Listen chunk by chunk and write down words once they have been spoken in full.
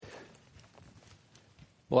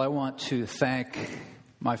Well, I want to thank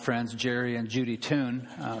my friends Jerry and Judy Toon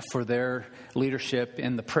for their leadership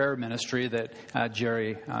in the prayer ministry that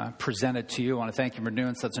Jerry presented to you. I want to thank you for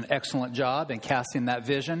doing such an excellent job in casting that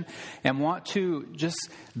vision, and want to just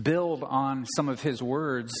build on some of his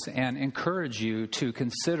words and encourage you to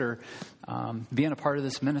consider being a part of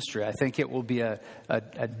this ministry. I think it will be a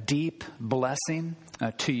deep blessing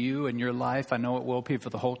to you and your life. I know it will be for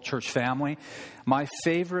the whole church family. My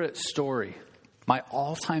favorite story, my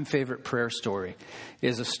all-time favorite prayer story,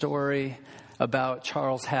 is a story about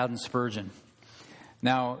Charles Haddon Spurgeon.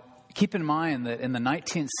 Now, keep in mind that in the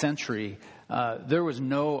 19th century, there was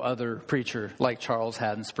no other preacher like Charles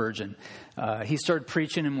Haddon Spurgeon. He started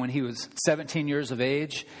preaching when he was 17 years of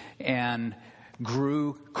age and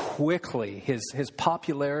grew quickly. His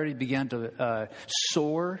popularity began to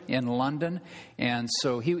soar in London. And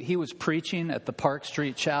so he was preaching at the Park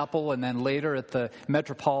Street Chapel and then later at the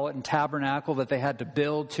Metropolitan Tabernacle that they had to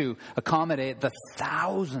build to accommodate the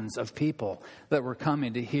thousands of people that were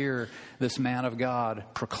coming to hear this man of God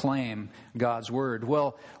proclaim God's word.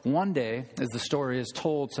 Well, one day, as the story is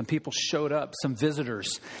told, some people showed up, some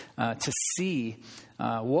visitors, to see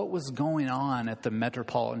what was going on at the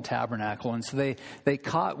Metropolitan Tabernacle. And so they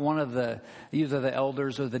caught one of either the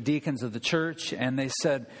elders or the deacons of the church, and they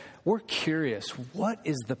said, "We're curious, what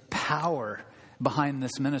is the power behind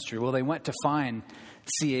this ministry?" Well, they went to find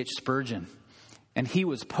C.H. Spurgeon, and he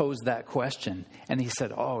was posed that question. And he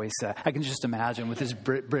said, I can just imagine with his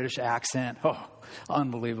British accent,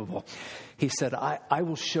 unbelievable. He said, I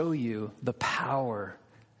will show you the power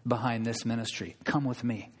behind this ministry. Come with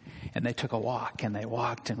me. And they took a walk, and they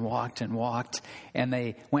walked and walked and walked, and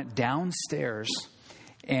they went downstairs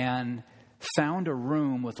and found a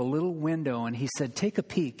room with a little window, and he said, "Take a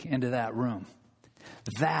peek into that room.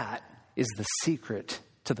 That is the secret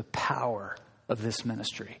to the power of this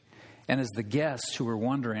ministry." And as the guests who were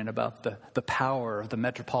wondering about the power of the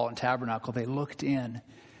Metropolitan Tabernacle, they looked in,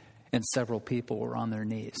 and several people were on their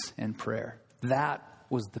knees in prayer. That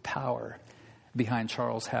was the power behind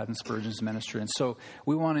Charles Haddon Spurgeon's ministry. And so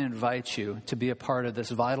we want to invite you to be a part of this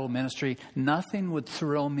vital ministry. Nothing would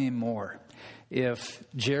thrill me more if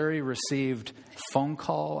Jerry received phone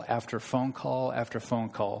call after phone call after phone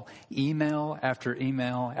call, email after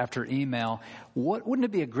email after email. Wouldn't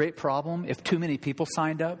it be a great problem if too many people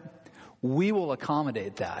signed up? We will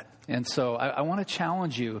accommodate that. And so I want to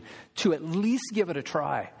challenge you to at least give it a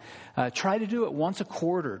try. Try to do it once a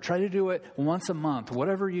quarter. Try to do it once a month.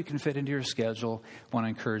 Whatever you can fit into your schedule, I want to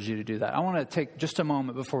encourage you to do that. I want to take just a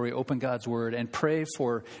moment before we open God's Word and pray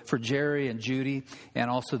for Jerry and Judy and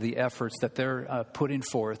also the efforts that they're putting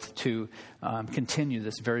forth to continue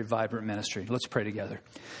this very vibrant ministry. Let's pray together.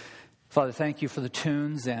 Father, thank you for the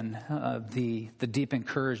tunes and the deep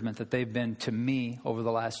encouragement that they've been to me over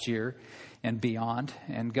the last year and beyond.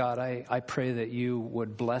 And God, I pray that you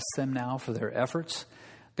would bless them now for their efforts.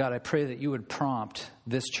 God, I pray that you would prompt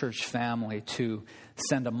this church family to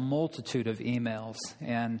send a multitude of emails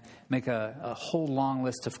and make a whole long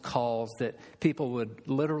list of calls that people would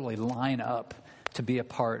literally line up to be a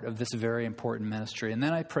part of this very important ministry. And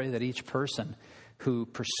then I pray that each person who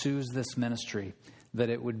pursues this ministry, that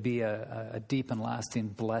it would be a deep and lasting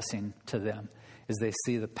blessing to them as they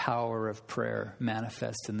see the power of prayer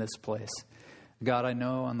manifest in this place. God, I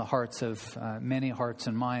know on the hearts of many hearts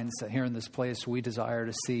and minds that here in this place, we desire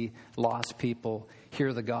to see lost people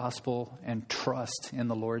hear the gospel and trust in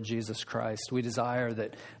the Lord Jesus Christ. We desire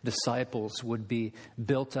that disciples would be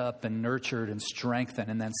built up and nurtured and strengthened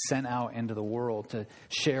and then sent out into the world to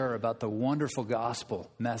share about the wonderful gospel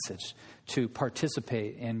message, to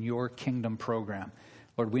participate in your kingdom program.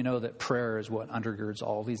 Lord, we know that prayer is what undergirds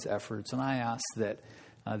all these efforts. And I ask that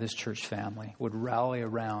this church family would rally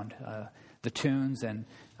around the tunes and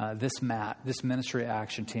this ministry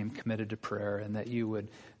action team committed to prayer, and that you would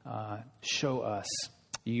show us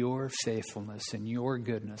your faithfulness and your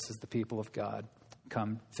goodness as the people of God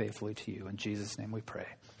come faithfully to you. In Jesus' name we pray.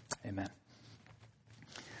 Amen.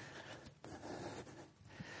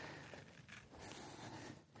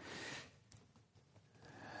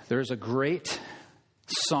 There's a great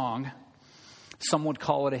song. Some would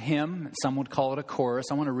call it a hymn. Some would call it a chorus.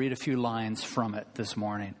 I want to read a few lines from it this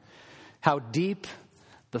morning. How deep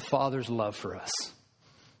the Father's love for us.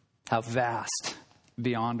 How vast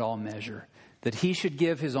beyond all measure, that he should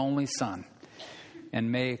give his only Son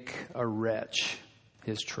and make a wretch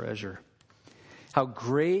his treasure. How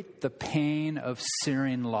great the pain of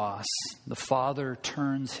searing loss. The Father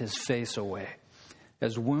turns his face away,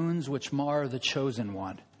 as wounds which mar the chosen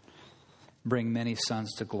one bring many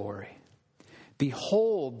sons to glory.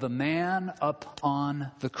 Behold the man up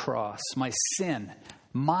on the cross, my sin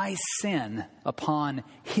my sin upon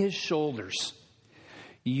his shoulders.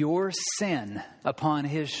 Your sin upon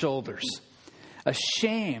his shoulders.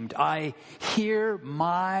 Ashamed, I hear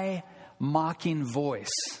my mocking voice.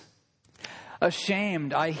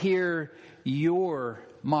 Ashamed, I hear your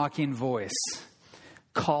mocking voice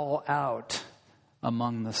call out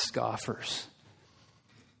among the scoffers.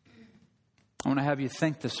 I want to have you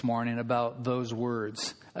think this morning about those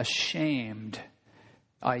words. Ashamed,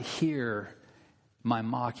 I hear my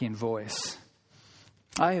mocking voice.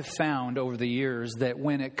 I have found over the years that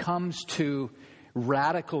when it comes to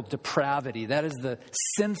radical depravity, that is the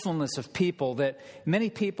sinfulness of people, that many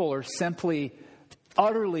people are simply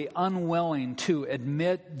utterly unwilling to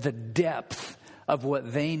admit the depth of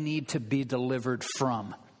what they need to be delivered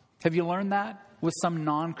from. Have you learned that with some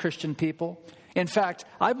non-Christian people? In fact,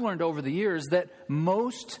 I've learned over the years that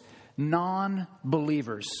most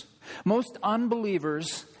non-believers, most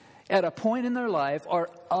unbelievers at a point in their life are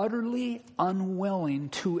utterly unwilling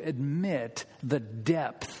to admit the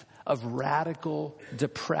depth of radical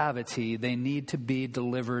depravity they need to be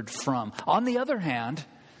delivered from. On the other hand,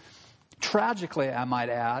 tragically, I might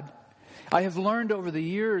add, I have learned over the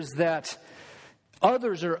years that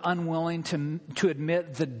others are unwilling to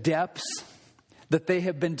admit the depths that they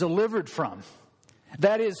have been delivered from.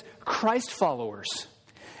 That is, Christ followers.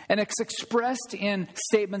 And it's expressed in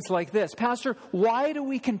statements like this. Pastor, why do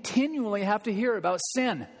we continually have to hear about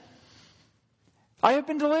sin? I have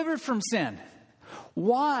been delivered from sin.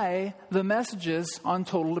 Why the messages on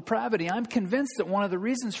total depravity? I'm convinced that one of the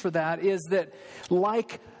reasons for that is that,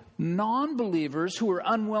 like non-believers who are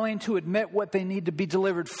unwilling to admit what they need to be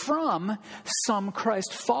delivered from, some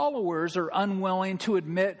Christ followers are unwilling to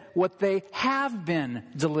admit what they have been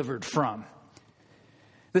delivered from.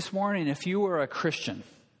 This morning, if you are a Christian,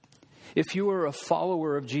 if you are a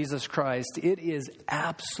follower of Jesus Christ, it is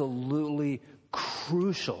absolutely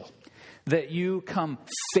crucial that you come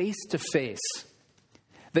face to face,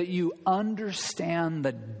 that you understand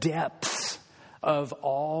the depths of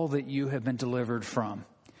all that you have been delivered from.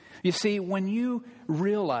 You see, when you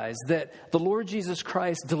realize that the Lord Jesus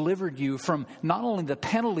Christ delivered you from not only the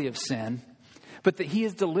penalty of sin, but that he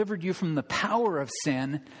has delivered you from the power of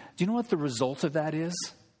sin, do you know what the result of that is?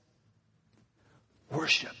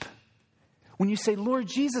 Worship. When you say, Lord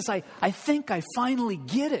Jesus, I think I finally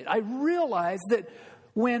get it. I realize that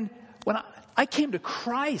when I came to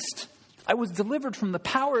Christ, I was delivered from the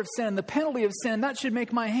power of sin and the penalty of sin. That should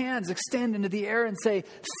make my hands extend into the air and say,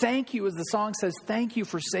 thank you, as the song says, thank you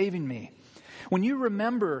for saving me. When you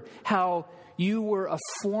remember how you were a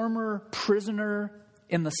former prisoner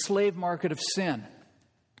in the slave market of sin,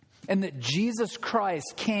 and that Jesus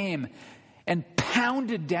Christ came and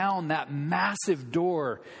pounded down that massive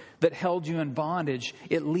door that held you in bondage,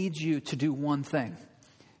 it leads you to do one thing.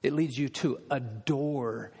 It leads you to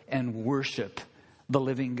adore and worship the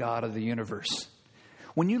living God of the universe.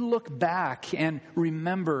 When you look back and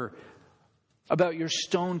remember about your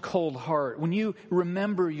stone cold heart, when you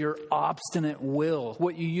remember your obstinate will,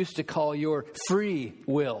 what you used to call your free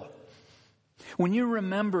will, when you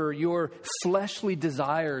remember your fleshly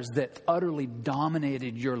desires that utterly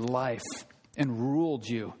dominated your life and ruled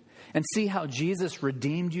you, and see how Jesus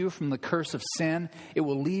redeemed you from the curse of sin, it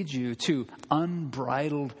will lead you to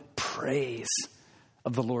unbridled praise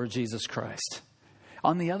of the Lord Jesus Christ.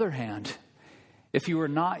 On the other hand, if you are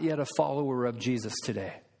not yet a follower of Jesus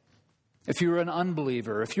today, if you're an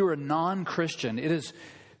unbeliever, if you're a non-Christian, it is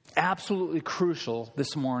absolutely crucial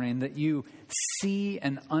this morning that you see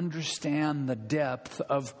and understand the depth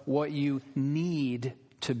of what you need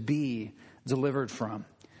to be delivered from.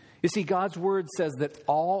 You see, God's word says that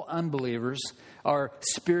all unbelievers are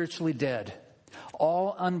spiritually dead.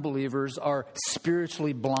 All unbelievers are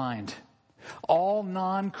spiritually blind. All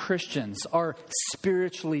non-Christians are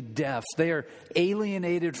spiritually deaf. They are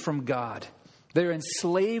alienated from God. They're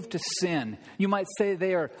enslaved to sin. You might say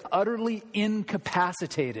they are utterly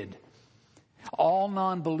incapacitated. All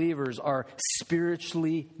non-believers are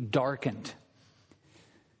spiritually darkened.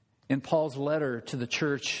 In Paul's letter to the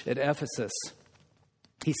church at Ephesus,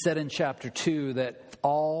 he said in chapter 2 that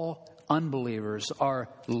all unbelievers are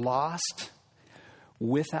lost,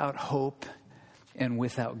 without hope, and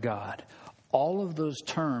without God. All of those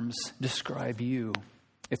terms describe you.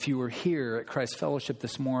 If you were here at Christ Fellowship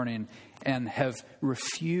this morning and have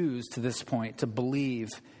refused to this point to believe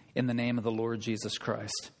in the name of the Lord Jesus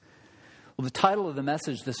Christ. Well, the title of the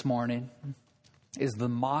message this morning is The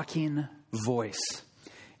Mocking Voice.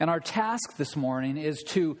 And our task this morning is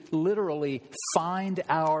to literally find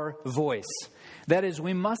our voice. That is,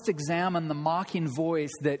 we must examine the mocking voice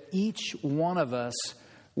that each one of us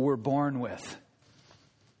were born with.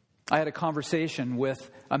 I had a conversation with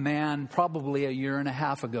a man probably a year and a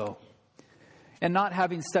half ago. And not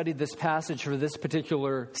having studied this passage for this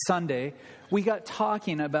particular Sunday, we got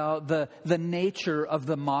talking about the nature of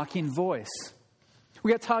the mocking voice.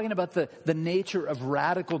 We got talking about the nature of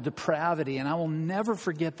radical depravity, and I will never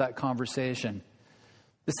forget that conversation.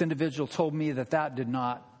 This individual told me that did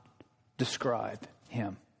not describe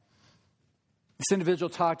him. This individual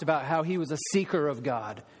talked about how he was a seeker of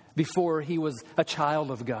God before he was a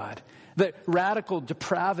child of God. That radical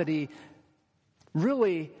depravity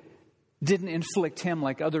really didn't inflict him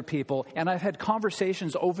like other people. And I've had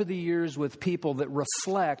conversations over the years with people that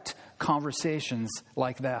reflect conversations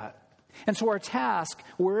like that. And so our task,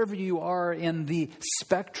 wherever you are in the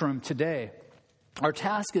spectrum today, our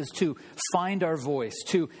task is to find our voice,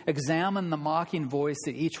 to examine the mocking voice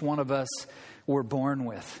that each one of us were born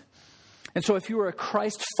with. And so if you are a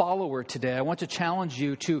Christ follower today, I want to challenge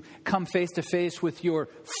you to come face to face with your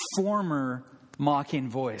former mocking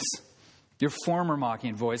voice. Your former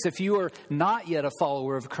mocking voice. If you are not yet a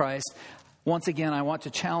follower of Christ, once again, I want to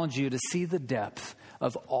challenge you to see the depth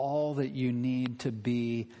of all that you need to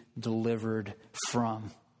be delivered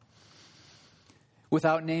from.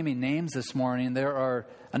 Without naming names this morning, there are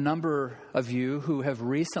a number of you who have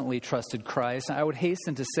recently trusted Christ. I would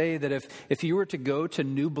hasten to say that if you were to go to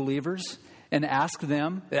new believers and ask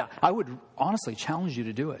them, I would honestly challenge you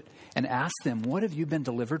to do it, and ask them, what have you been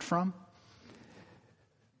delivered from?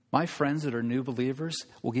 My friends that are new believers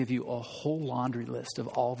will give you a whole laundry list of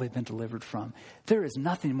all they've been delivered from. There is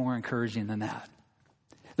nothing more encouraging than that.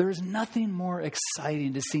 There is nothing more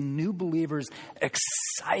exciting to see new believers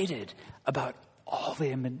excited about all they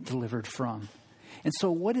have been delivered from. And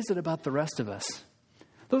so what is it about the rest of us?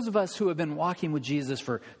 Those of us who have been walking with Jesus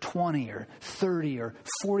for 20 or 30 or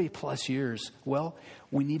 40 plus years, well,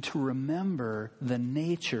 we need to remember the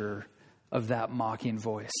nature of that mocking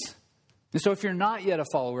voice. And so if you're not yet a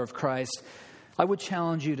follower of Christ, I would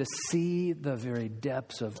challenge you to see the very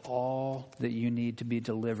depths of all that you need to be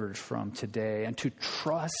delivered from today and to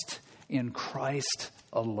trust in Christ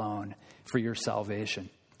alone for your salvation.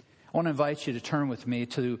 I want to invite you to turn with me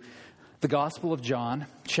to the Gospel of John,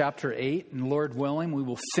 chapter 8, and Lord willing, we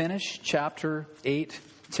will finish chapter 8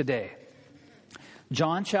 today.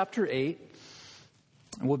 John chapter 8,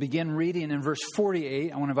 and we'll begin reading in verse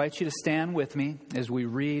 48. I want to invite you to stand with me as we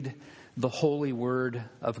read the holy word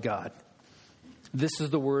of God. This is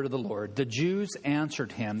the word of the Lord. The Jews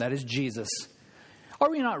answered him, that is Jesus,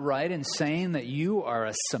 "Are we not right in saying that you are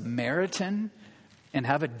a Samaritan and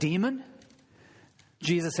have a demon?"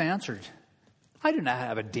 Jesus answered, "I do not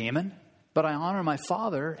have a demon, but I honor my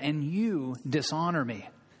Father, and you dishonor me.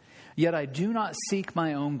 Yet I do not seek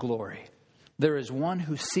my own glory. There is one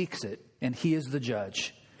who seeks it, and he is the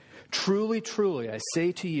judge. Truly, truly, I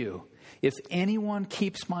say to you, if anyone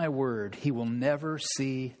keeps my word, he will never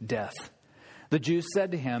see death." The Jews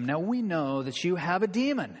said to him, "Now we know that you have a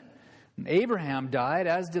demon. Abraham died,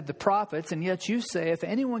 as did the prophets, and yet you say, if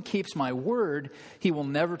anyone keeps my word, he will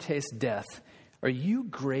never taste death. Are you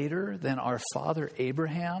greater than our father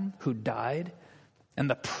Abraham, who died, and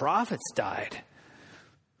the prophets died?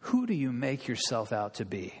 Who do you make yourself out to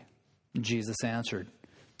be?" Jesus answered,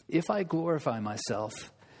 "If I glorify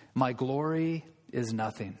myself, my glory is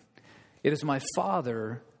nothing. It is my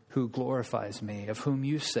Father who glorifies me, of whom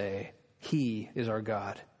you say, he is our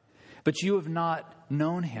God. But you have not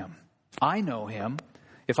known him. I know him.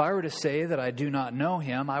 If I were to say that I do not know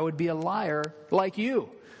him, I would be a liar like you.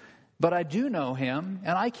 But I do know him,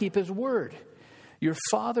 and I keep his word. Your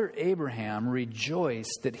father Abraham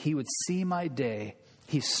rejoiced that he would see my day.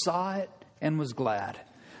 He saw it and was glad."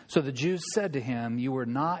 So the Jews said to him, "You are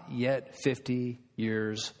not yet 50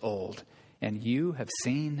 years old, and you have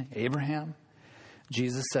seen Abraham?"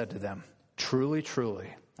 Jesus said to them, "Truly,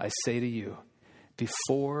 truly, I say to you,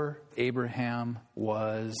 before Abraham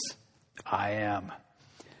was, I am."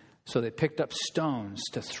 So they picked up stones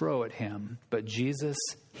to throw at him, but Jesus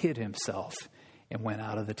hid himself and went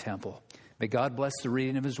out of the temple. May God bless the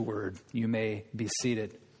reading of his word. You may be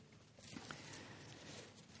seated.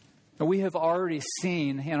 We have already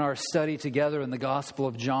seen in our study together in the Gospel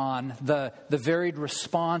of John the varied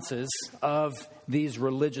responses of these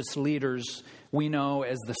religious leaders we know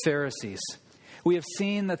as the Pharisees. We have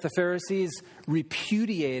seen that the Pharisees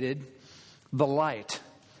repudiated the light.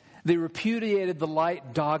 They repudiated the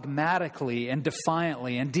light dogmatically and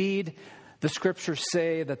defiantly. Indeed, the scriptures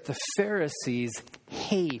say that the Pharisees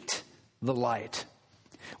hate the light.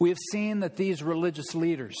 We have seen that these religious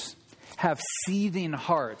leaders have seething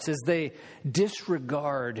hearts as they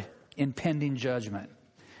disregard impending judgment,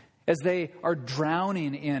 as they are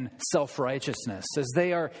drowning in self-righteousness, as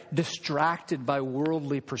they are distracted by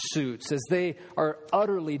worldly pursuits, as they are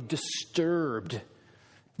utterly disturbed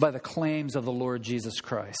by the claims of the Lord Jesus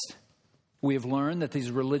Christ. We have learned that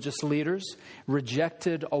these religious leaders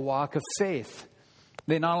rejected a walk of faith.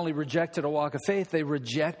 They not only rejected a walk of faith, they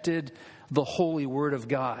rejected the holy word of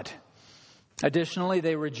God. Additionally,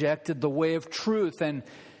 they rejected the way of truth. And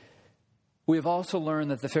we have also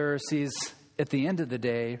learned that the Pharisees, at the end of the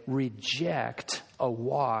day, reject a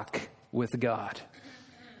walk with God.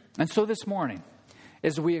 And so this morning,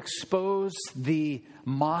 as we expose the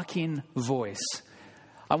mocking voice,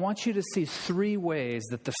 I want you to see three ways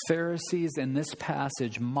that the Pharisees in this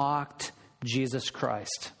passage mocked Jesus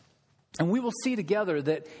Christ. And we will see together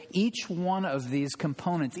that each one of these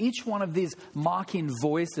components, each one of these mocking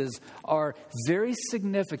voices are very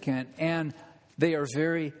significant and they are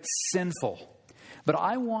very sinful. But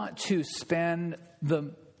I want to spend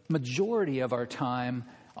the majority of our time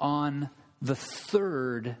on the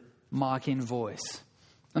third mocking voice.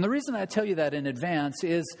 And the reason I tell you that in advance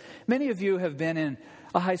is many of you have been in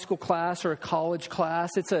a high school class or a college class.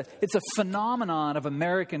 It's a phenomenon of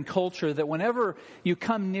American culture that whenever you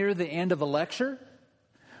come near the end of a lecture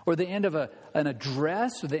or the end of an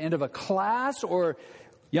address or the end of a class, or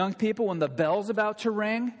young people when the bell's about to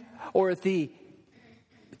ring, or at the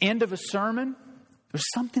end of a sermon,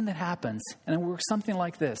 there's something that happens, and it works something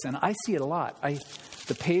like this. And I see it a lot.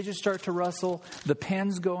 The pages start to rustle, the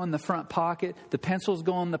pens go in the front pocket, the pencils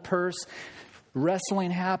go in the purse,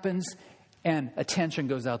 wrestling happens, and attention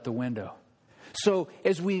goes out the window. So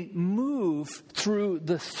as we move through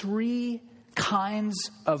the three kinds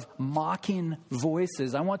of mocking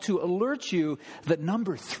voices, I want to alert you that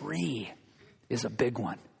number 3 is a big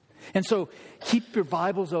one. And so keep your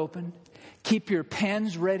Bibles open, keep your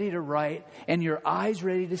pens ready to write, and your eyes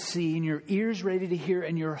ready to see, and your ears ready to hear,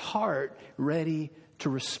 and your heart ready to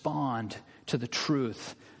respond to the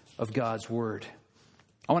truth of God's Word.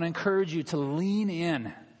 I want to encourage you to lean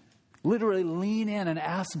in. Literally lean in and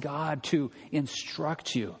ask God to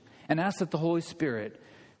instruct you. And ask that the Holy Spirit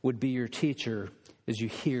would be your teacher as you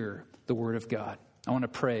hear the Word of God. I want to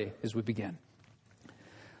pray as we begin.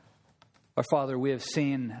 Our Father, we have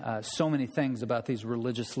seen so many things about these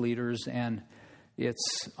religious leaders. And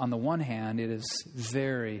it's, on the one hand, it is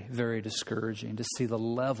very, very discouraging to see the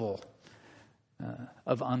level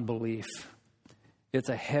of unbelief. It's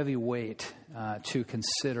a heavy weight to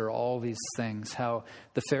consider all these things, how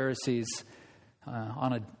the Pharisees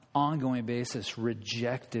on an ongoing basis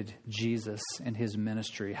rejected Jesus and his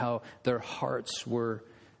ministry, how their hearts were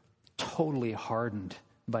totally hardened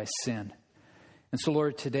by sin. And so,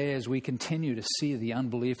 Lord, today as we continue to see the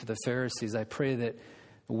unbelief of the Pharisees, I pray that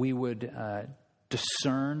we would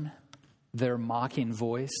discern their mocking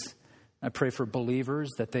voice. I pray for believers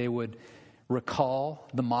that they would recall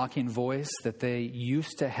the mocking voice that they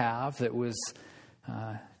used to have that was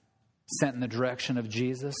sent in the direction of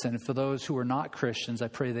Jesus. And for those who are not Christians, I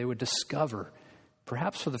pray they would discover,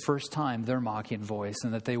 perhaps for the first time, their mocking voice,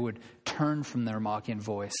 and that they would turn from their mocking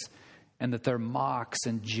voice, and that their mocks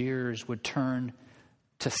and jeers would turn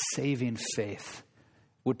to saving faith,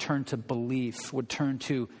 would turn to belief, would turn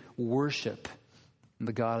to worship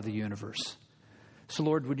the God of the universe. So,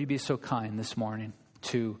 Lord, would you be so kind this morning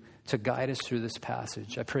to guide us through this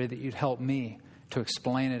passage? I pray that you'd help me to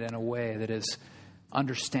explain it in a way that is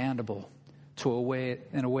understandable,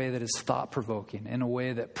 in a way that is thought-provoking, in a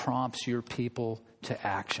way that prompts your people to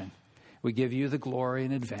action. We give you the glory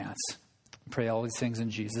in advance. I pray all these things in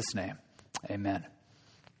Jesus' name. Amen.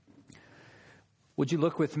 Would you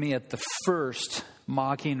look with me at the first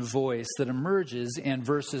mocking voice that emerges in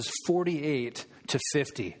verses 48 to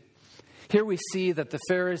 50? Here we see that the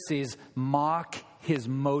Pharisees mock his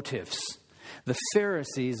motives. The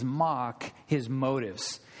Pharisees mock his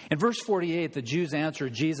motives. In verse 48, the Jews answer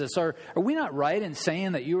Jesus, Are we not right in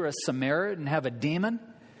saying that you are a Samaritan and have a demon?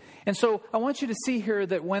 And so I want you to see here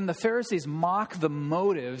that when the Pharisees mock the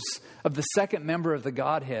motives of the second member of the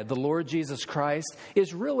Godhead, the Lord Jesus Christ,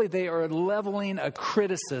 is really they are leveling a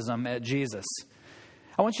criticism at Jesus.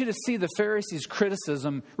 I want you to see the Pharisees'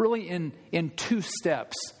 criticism really in two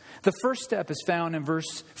steps. The first step is found in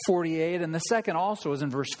verse 48, and the second also is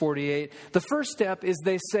in verse 48. The first step is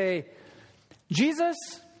they say, Jesus,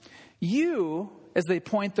 you, as they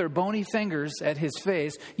point their bony fingers at his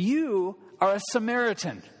face, you are a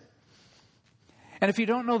Samaritan. And if you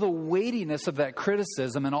don't know the weightiness of that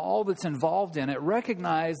criticism and all that's involved in it,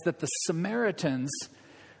 recognize that the Samaritans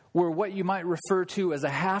were what you might refer to as a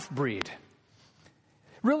half-breed.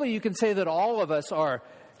 Really, you can say that all of us are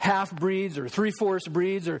half-breeds or three-fourths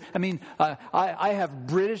breeds. I have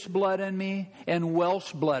British blood in me and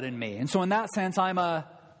Welsh blood in me. And so in that sense,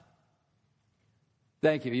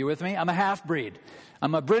 thank you. You with me? I'm a half-breed.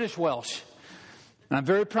 I'm a British Welsh. And I'm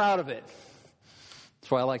very proud of it. That's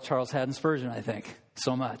why I like Charles Haddon Spurgeon, I think,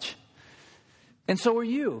 so much. And so are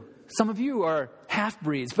you. Some of you are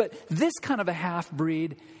half-breeds. But this kind of a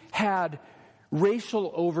half-breed had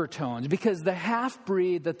racial overtones, because the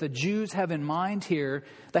half-breed that the Jews have in mind here,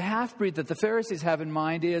 the half-breed that the Pharisees have in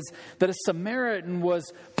mind, is that a Samaritan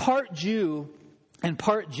was part Jew and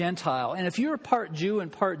part Gentile. And if you're part Jew and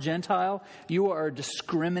part Gentile, you are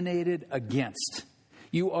discriminated against.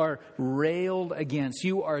 You are railed against.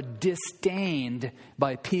 You are disdained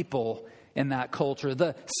by people in that culture.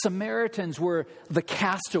 The Samaritans were the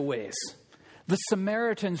castaways. The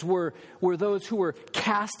Samaritans were those who were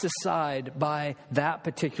cast aside by that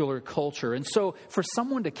particular culture. And so for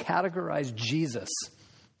someone to categorize Jesus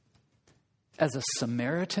as a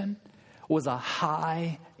Samaritan was a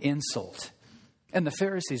high insult. And the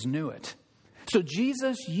Pharisees knew it. So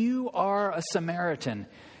Jesus, you are a Samaritan.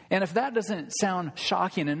 And if that doesn't sound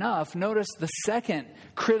shocking enough, notice the second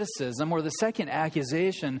criticism or the second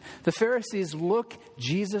accusation. The Pharisees look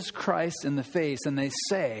Jesus Christ in the face and they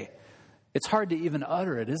say, it's hard to even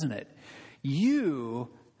utter it, isn't it? You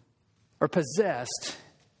are possessed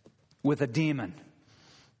with a demon.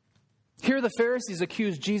 Here the Pharisees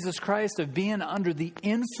accuse Jesus Christ of being under the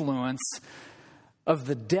influence of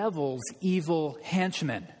the devil's evil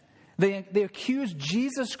henchmen. They accuse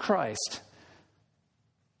Jesus Christ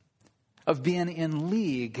of being in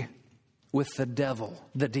league with the devil,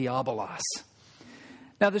 the diabolos.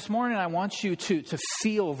 Now this morning I want you to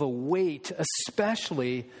feel the weight,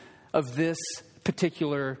 especially of this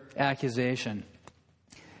particular accusation.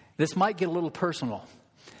 This might get a little personal.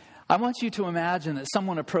 I want you to imagine that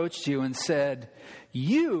someone approached you and said,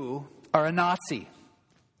 you are a Nazi.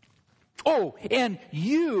 Oh, and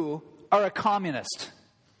you are a communist.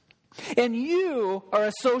 And you are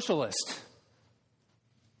a socialist.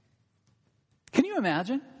 Can you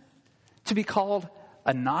imagine to be called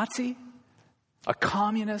a Nazi, a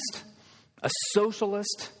communist, a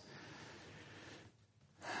socialist?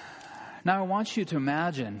 Now I want you to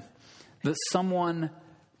imagine that someone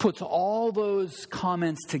puts all those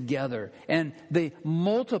comments together and they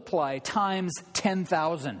multiply times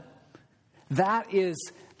 10,000. That is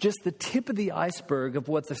just the tip of the iceberg of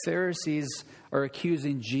what the Pharisees are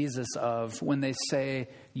accusing Jesus of when they say,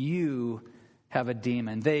 you have a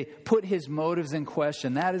demon. They put his motives in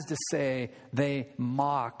question. That is to say, they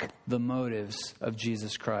mock the motives of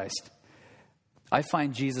Jesus Christ. I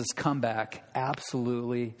find Jesus' comeback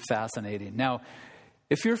absolutely fascinating. Now,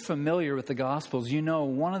 if you're familiar with the Gospels, you know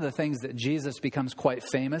one of the things that Jesus becomes quite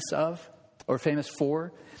famous of, or famous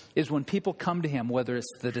for, is when people come to him, whether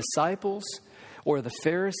it's the disciples or the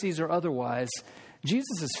Pharisees or otherwise.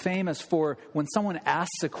 Jesus is famous for when someone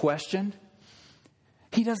asks a question,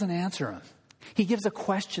 he doesn't answer them. He gives a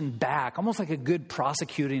question back, almost like a good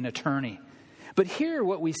prosecuting attorney. But here,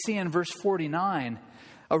 what we see in verse 49,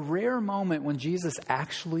 a rare moment when Jesus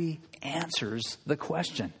actually answers the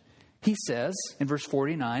question. He says in verse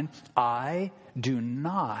 49, I do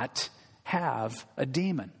not have a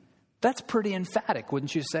demon. That's pretty emphatic,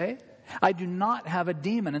 wouldn't you say? I do not have a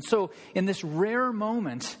demon. And so in this rare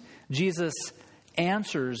moment, Jesus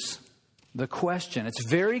answers the question. It's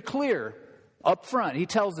very clear up front. He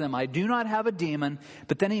tells them, I do not have a demon.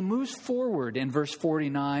 But then he moves forward in verse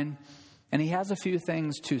 49, and he has a few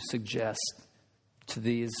things to suggest to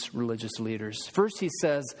these religious leaders. First, he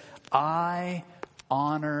says, I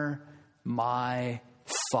honor my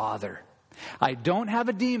Father. I don't have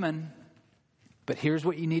a demon, but here's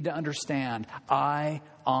what you need to understand. I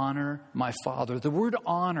honor my Father. The word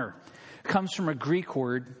honor comes from a Greek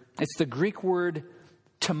word. It's the Greek word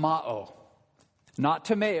tamao. Not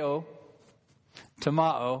tomeo,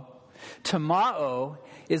 tamao. Tamao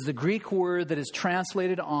is the Greek word that is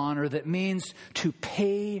translated honor that means to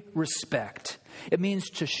pay respect. It means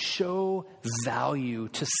to show value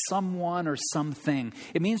to someone or something.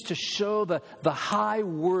 It means to show the high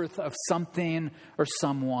worth of something or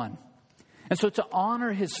someone. And so to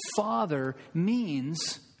honor his Father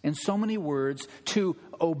means, in so many words, to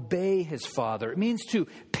obey his Father. It means to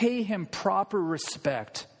pay him proper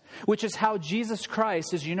respect, which is how Jesus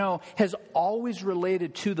Christ, as you know, has always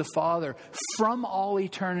related to the Father from all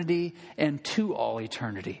eternity and to all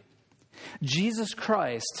eternity. Jesus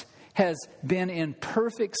Christ has been in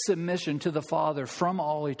perfect submission to the Father from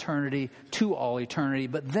all eternity to all eternity.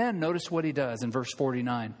 But then notice what he does in verse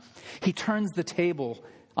 49. He turns the table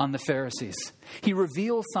on the Pharisees. He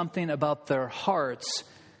reveals something about their hearts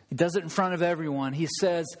He does it in front of everyone. He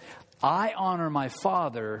says, I honor my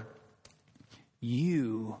Father,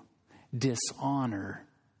 you dishonor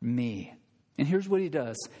me. And here's what he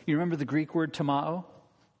does. You remember the Greek word tamao?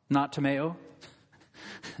 Not tomeo?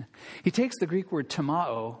 He takes the Greek word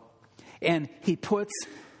tamao and he puts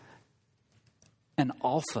an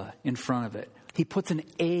alpha in front of it. He puts an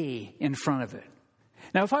A in front of it.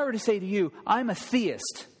 Now, if I were to say to you, I'm a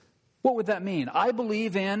theist, what would that mean? I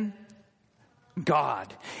believe in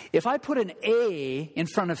God. If I put an A in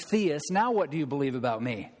front of theist, now what do you believe about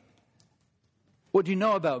me? What do you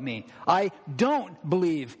know about me? I don't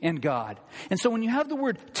believe in God. And so when you have the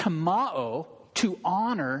word tamao, to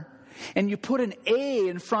honor, and you put an A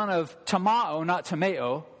in front of tamao, not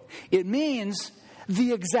tomeo, it means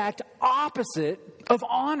the exact opposite of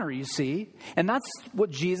honor, you see. And that's what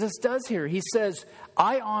Jesus does here. He says,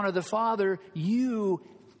 I honor the Father, you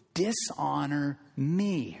dishonor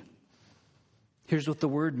me. Here's what the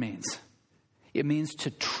word means. It means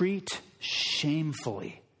to treat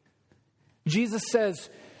shamefully. Jesus says,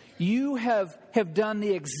 you have done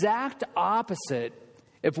the exact opposite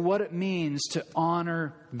of what it means to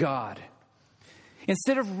honor God.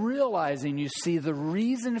 Instead of realizing, you see, the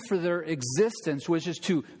reason for their existence, which is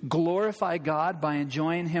to glorify God by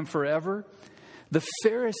enjoying Him forever, the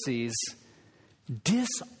Pharisees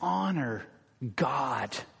dishonor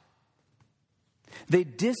God. They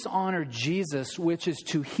dishonor Jesus, which is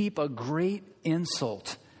to heap a great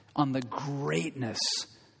insult on the greatness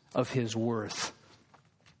of His worth.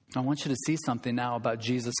 I want you to see something now about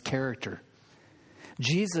Jesus' character.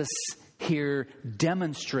 Jesus here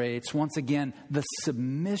demonstrates, once again, the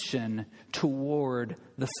submission toward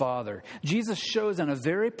the Father. Jesus shows in a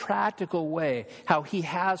very practical way how He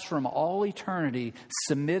has from all eternity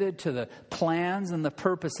submitted to the plans and the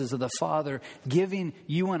purposes of the Father, giving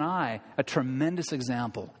you and I a tremendous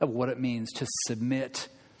example of what it means to submit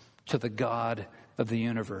to the God of the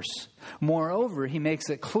universe. Moreover, He makes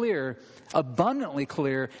it clear, abundantly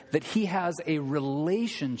clear, that He has a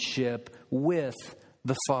relationship with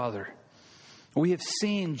the Father. We have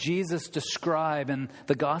seen Jesus describe in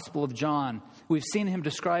the Gospel of John, we've seen Him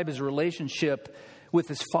describe His relationship with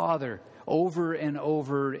His Father over and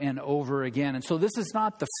over and over again. And so this is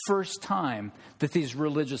not the first time that these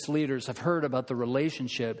religious leaders have heard about the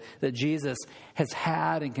relationship that Jesus has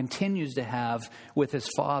had and continues to have with His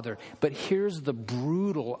Father. But here's the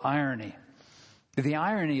brutal irony. The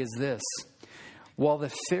irony is this. While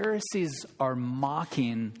the Pharisees are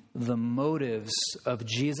mocking the motives of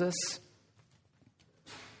Jesus,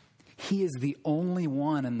 He is the only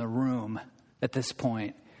one in the room at this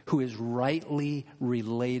point who is rightly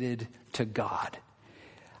related to God.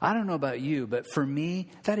 I don't know about you, but for me,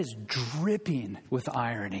 that is dripping with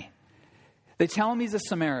irony. They tell him he's a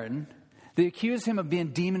Samaritan. They accuse him of being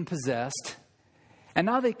demon-possessed. And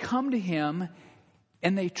now they come to him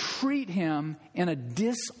and they treat him in a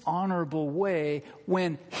dishonorable way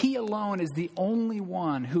when he alone is the only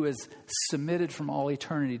one who is submitted from all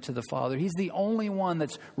eternity to the Father. He's the only one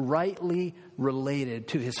that's rightly related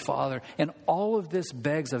to his Father. And all of this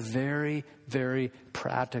begs a very, very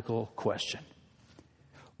practical question.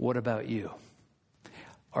 What about you?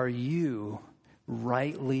 Are you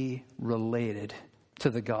rightly related to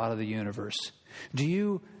the God of the universe? Do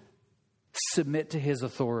you submit to His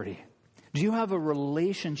authority? Do you have a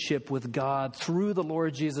relationship with God through the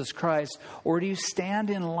Lord Jesus Christ? Or do you stand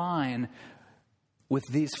in line with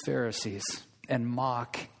these Pharisees and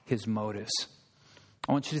mock His motives?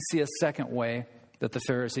 I want you to see a second way that the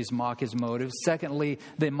Pharisees mock His motives. Secondly,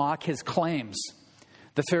 they mock His claims.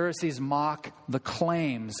 The Pharisees mock the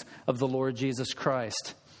claims of the Lord Jesus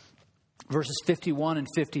Christ. Verses 51 and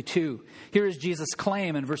 52. Here is Jesus'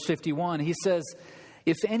 claim in verse 51. He says,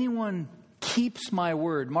 if anyone keeps my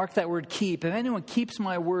word, mark that word keep. If anyone keeps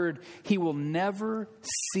my word, he will never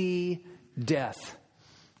see death.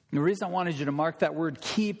 And the reason I wanted you to mark that word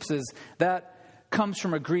keeps is that comes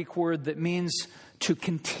from a Greek word that means to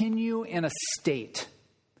continue in a state.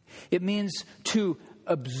 It means to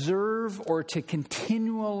observe or to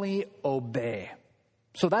continually obey.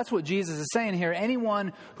 So that's what Jesus is saying here.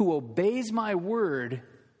 Anyone who obeys my word,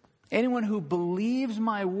 anyone who believes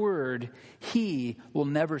my word, he will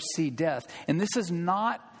never see death. And this is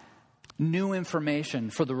not new information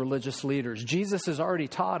for the religious leaders. Jesus has already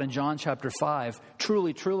taught in John chapter 5,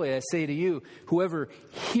 truly, truly, I say to you, whoever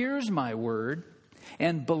hears my word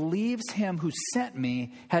and believes him who sent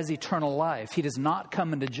me has eternal life. He does not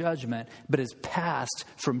come into judgment, but is passed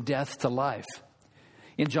from death to life.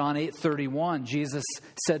 In John 8:31, Jesus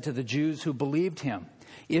said to the Jews who believed him,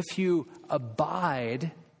 if you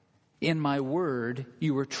abide in my word,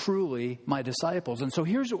 you are truly my disciples. And so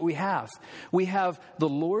here's what we have. We have the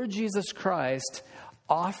Lord Jesus Christ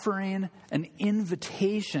offering an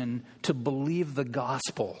invitation to believe the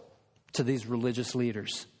gospel to these religious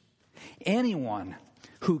leaders. Anyone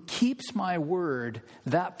who keeps my word,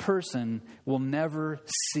 that person will never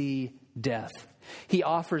see death. He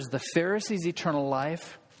offers the Pharisees eternal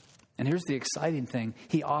life. And here's the exciting thing.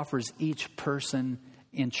 He offers each person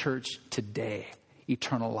in church today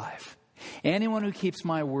eternal life. Anyone who keeps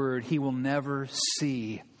my word, he will never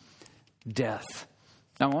see death.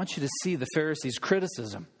 Now, I want you to see the Pharisees'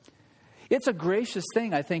 criticism. It's a gracious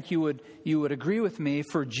thing, I think you would agree with me,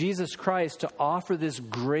 for Jesus Christ to offer this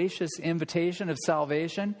gracious invitation of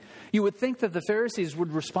salvation. You would think that the Pharisees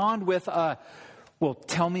would respond with, well,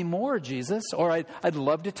 tell me more, Jesus, or I'd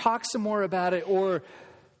love to talk some more about it, or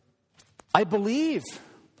I believe,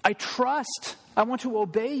 I trust, I want to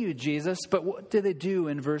obey you, Jesus. But what do they do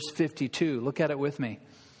in verse 52? Look at it with me.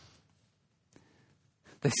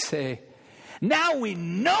 They say, now we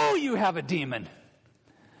know you have a demon.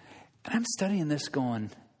 And I'm studying this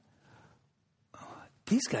going,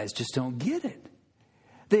 these guys just don't get it.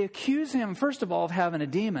 They accuse him, first of all, of having a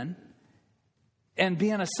demon and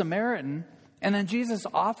being a Samaritan. And then Jesus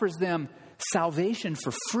offers them salvation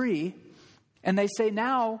for free. And they say,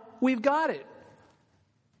 now we've got it.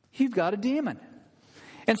 You've got a demon.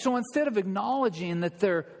 And so instead of acknowledging that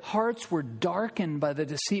their hearts were darkened by the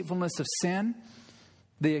deceitfulness of sin,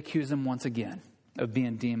 they accuse him once again of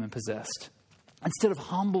being demon-possessed. Instead of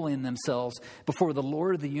humbling themselves before the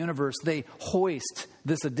Lord of the universe, they hoist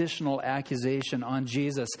this additional accusation on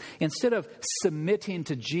Jesus. Instead of submitting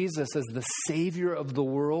to Jesus as the Savior of the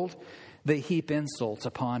world, they heap insults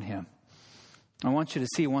upon him. I want you to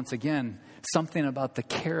see once again something about the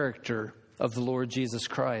character of the Lord Jesus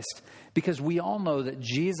Christ, because we all know that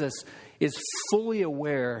Jesus is fully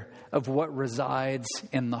aware of what resides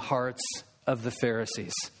in the hearts of the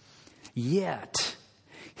Pharisees. Yet,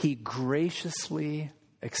 he graciously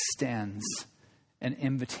extends an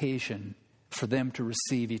invitation for them to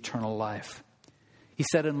receive eternal life. He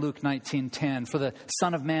said in Luke 19:10, "For the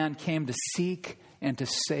Son of Man came to seek and to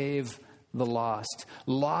save the lost."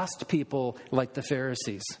 Lost people like the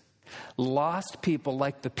Pharisees. Lost people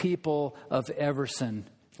like the people of Everson,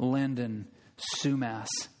 Linden, Sumas,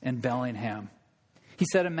 and Bellingham. He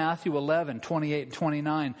said in Matthew 11:28 and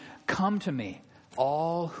 29, "Come to me,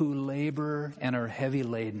 all who labor and are heavy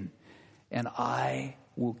laden, and I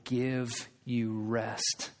will give you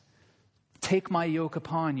rest. Take my yoke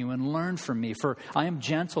upon you and learn from me, for I am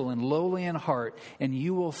gentle and lowly in heart, and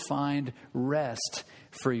you will find rest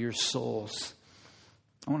for your souls."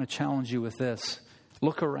 I want to challenge you with this.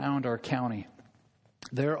 Look around our county.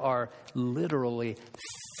 There are literally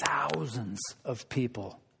thousands of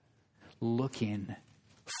people looking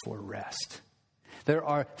for rest. There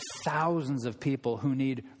are thousands of people who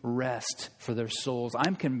need rest for their souls.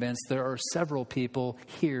 I'm convinced there are several people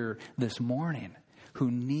here this morning who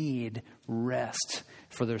need rest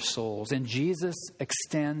for their souls. And Jesus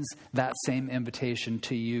extends that same invitation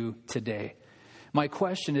to you today. My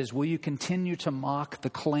question is, will you continue to mock the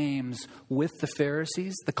claims with the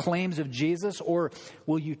Pharisees, the claims of Jesus, or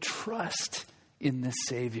will you trust in this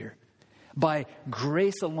Savior? By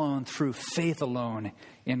grace alone, through faith alone,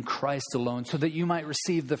 in Christ alone, so that you might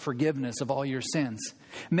receive the forgiveness of all your sins.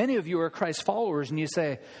 Many of you are Christ followers, and you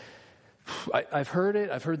say, I've heard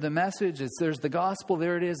it, I've heard the message, there's the gospel,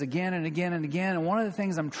 there it is again and again and again. And one of the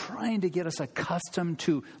things I'm trying to get us accustomed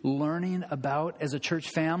to learning about as a church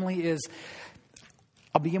family is,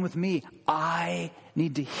 I'll begin with me, I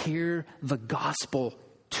need to hear the gospel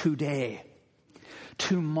today.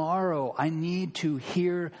 Tomorrow, I need to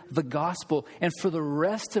hear the gospel. And for the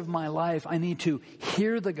rest of my life, I need to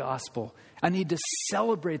hear the gospel. I need to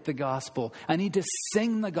celebrate the gospel. I need to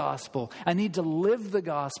sing the gospel. I need to live the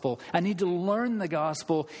gospel. I need to learn the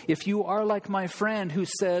gospel. If you are like my friend who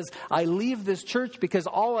says, I leave this church because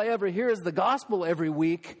all I ever hear is the gospel every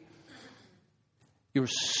week, you're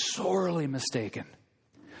sorely mistaken.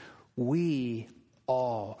 We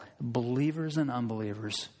all, believers and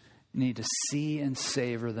unbelievers, need to see and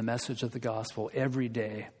savor the message of the gospel every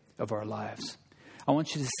day of our lives. I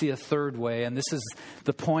want you to see a third way, and this is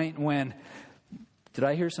the point when, did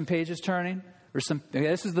I hear some pages turning?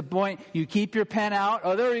 This is the point. You keep your pen out.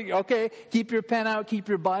 Oh, there you go. Okay, keep your pen out, keep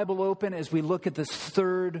your Bible open as we look at this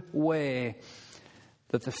third way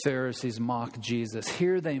that the Pharisees mock Jesus.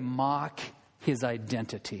 Here they mock his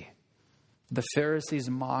identity. The Pharisees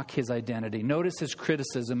mock his identity. Notice his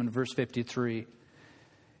criticism in verse 53.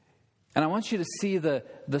 And I want you to see the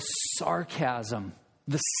sarcasm,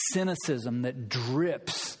 the cynicism that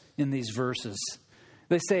drips in these verses.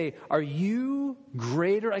 They say, are you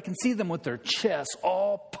greater? I can see them with their chests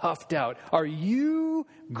all puffed out. Are you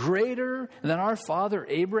greater than our father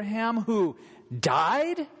Abraham, who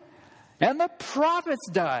died? And the prophets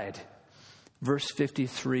died. Verse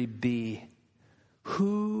 53b,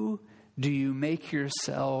 who do you make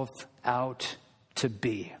yourself out to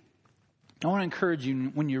be? I want to encourage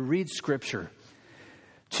you, when you read Scripture,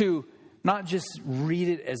 to not just read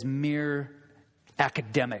it as mere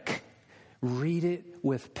academic. Read it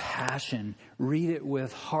with passion. Read it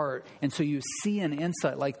with heart. And so you see an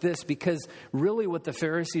insight like this, because really what the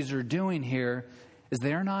Pharisees are doing here is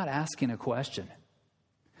they're not asking a question.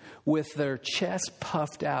 With their chest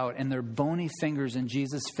puffed out and their bony fingers in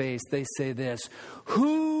Jesus' face, they say this,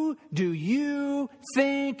 who do you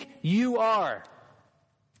think you are?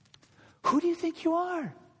 Who do you think you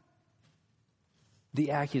are?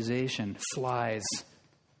 The accusation flies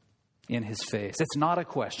in his face. It's not a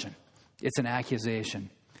question. It's an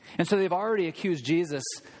accusation. And so they've already accused Jesus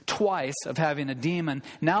twice of having a demon.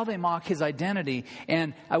 Now they mock his identity.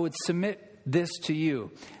 And I would submit this to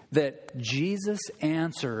you, that Jesus'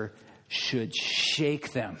 answer should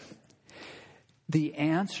shake them. The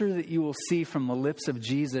answer that you will see from the lips of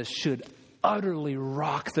Jesus should utterly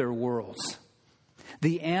rock their worlds.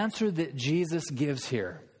 The answer that Jesus gives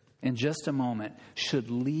here in just a moment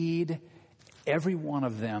should lead every one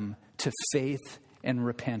of them to faith and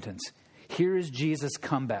repentance. Here is Jesus'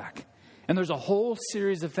 comeback. And there's a whole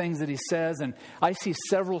series of things that he says, and I see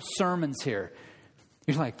several sermons here.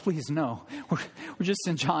 You're like, please no. We're just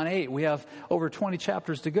in John 8. We have over 20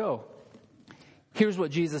 chapters to go. Here's what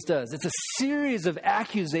Jesus does. It's a series of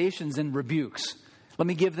accusations and rebukes. Let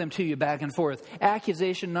me give them to you back and forth.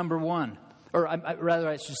 Accusation number one, or rather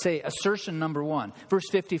I should say assertion number one. Verse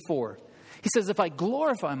 54. He says, if I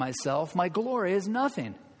glorify myself, my glory is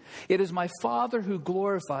nothing. It is my Father who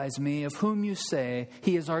glorifies me, of whom you say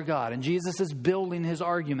he is our God. And Jesus is building his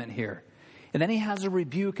argument here. And then he has a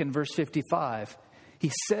rebuke in verse 55.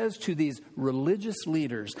 He says to these religious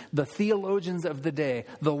leaders, the theologians of the day,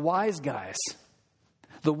 the wise guys,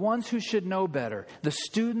 the ones who should know better, the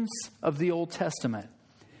students of the Old Testament,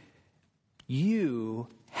 you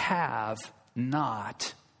have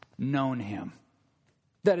not known him.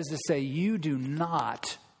 That is to say, you do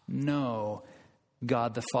not know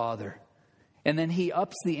God the Father. And then he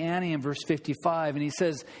ups the ante in verse 55, and he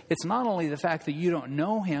says, it's not only the fact that you don't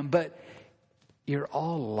know him, but you're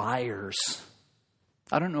all liars.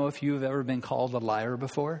 I don't know if you've ever been called a liar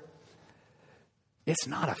before. It's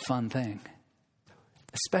not a fun thing,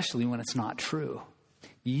 especially when it's not true.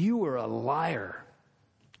 You are a liar,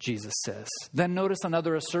 Jesus says. Then notice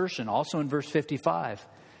another assertion, also in verse 55.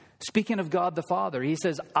 Speaking of God the Father, he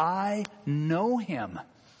says, I know him.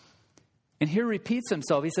 And here repeats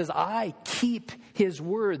himself. He says, I keep his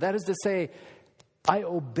word. That is to say, I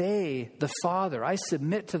obey the Father. I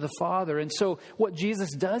submit to the Father. And so what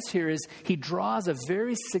Jesus does here is he draws a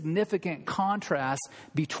very significant contrast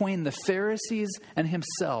between the Pharisees and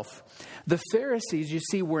himself. The Pharisees, you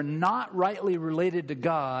see, were not rightly related to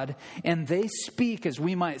God, and they speak, as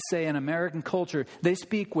we might say in American culture, they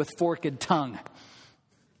speak with forked tongue.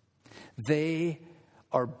 They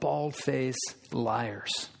are bald-faced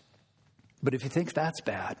liars. But if you think that's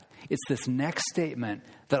bad, it's this next statement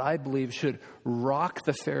that I believe should rock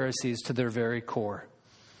the Pharisees to their very core.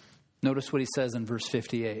 Notice what he says in verse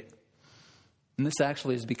 58. And this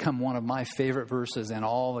actually has become one of my favorite verses in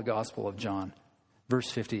all the Gospel of John. Verse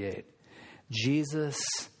 58. Jesus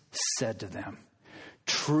said to them,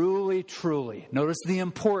 truly, truly. Notice the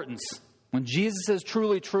importance. When Jesus says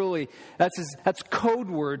truly, truly, that's code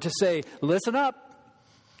word to say, listen up,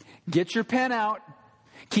 get your pen out.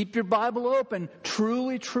 Keep your Bible open.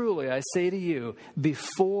 Truly, truly, I say to you,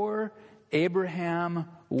 before Abraham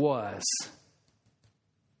was,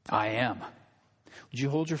 I am. Would you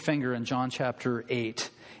hold your finger in John chapter 8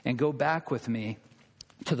 and go back with me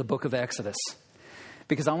to the book of Exodus?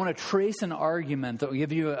 Because I want to trace an argument that will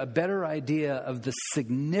give you a better idea of the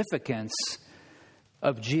significance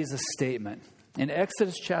of Jesus' statement. In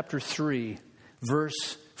Exodus chapter 3,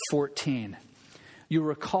 verse 14. You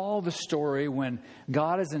recall the story when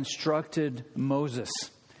God has instructed Moses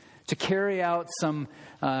to carry out some,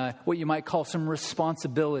 what you might call some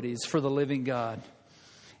responsibilities for the living God.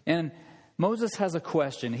 And Moses has a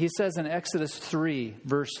question. He says in Exodus 3,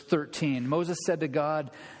 verse 13, Moses said to God,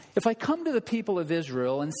 if I come to the people of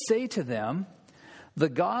Israel and say to them, the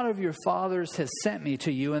God of your fathers has sent me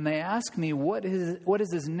to you, and they ask me, what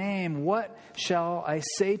is his name? What shall I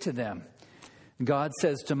say to them? God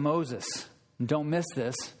says to Moses, don't miss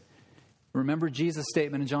this. Remember Jesus'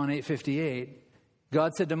 statement in John 8:58.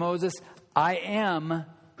 God said to Moses, I am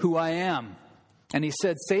who I am. And he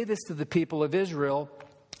said, say this to the people of Israel,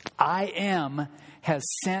 I am has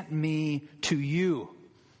sent me to you.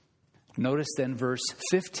 Notice then verse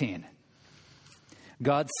 15.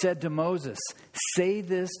 God said to Moses, say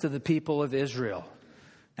this to the people of Israel.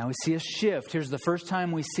 Now we see a shift. Here's the first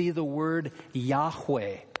time we see the word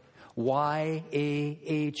Yahweh. Y-A-H-W-E-H.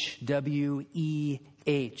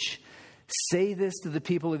 Say this to the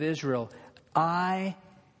people of Israel. I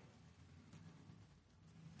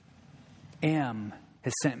am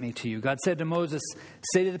has sent me to you. God said to Moses,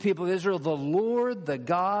 say to the people of Israel, the Lord, the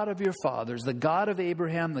God of your fathers, the God of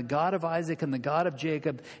Abraham, the God of Isaac, and the God of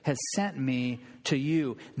Jacob has sent me to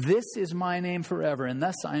you. This is my name forever, and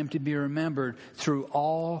thus I am to be remembered through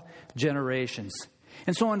all generations.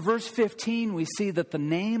 And so in verse 15, we see that the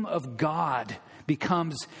name of God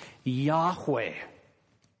becomes Yahweh.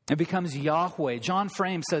 It becomes Yahweh. John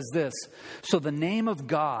Frame says this, so the name of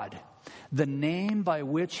God, the name by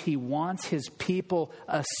which he wants his people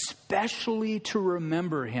especially to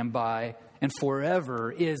remember him by and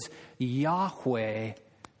forever, is Yahweh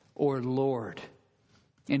or Lord.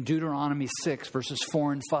 In Deuteronomy 6, verses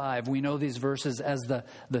 4 and 5, we know these verses as the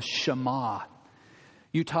Shema.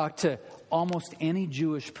 You talk to almost any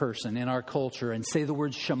Jewish person in our culture and say the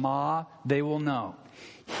word Shema, they will know.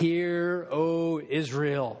 Hear, O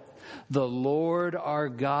Israel, the Lord our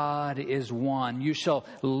God is one. You shall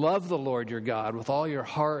love the Lord your God with all your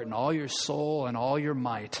heart and all your soul and all your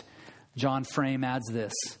might. John Frame adds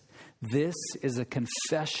this. This is a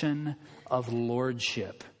confession of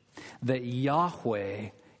lordship, that Yahweh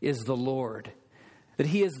is the Lord, that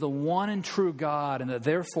he is the one and true God, and that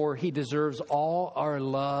therefore he deserves all our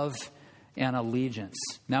love and allegiance.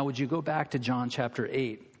 Now, would you go back to John chapter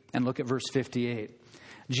 8 and look at verse 58?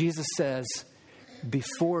 Jesus says,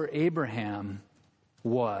 before Abraham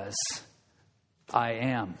was, I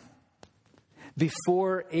am.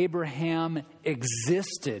 Before Abraham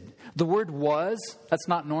existed. The word was, that's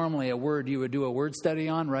not normally a word you would do a word study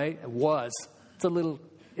on, right? Was.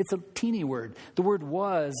 It's a teeny word. The word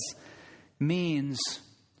was means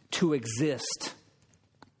to exist.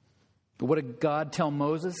 What did God tell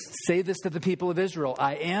Moses? Say this to the people of Israel.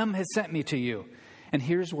 I am has sent me to you. And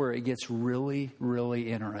here's where it gets really,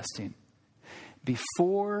 really interesting.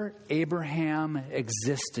 Before Abraham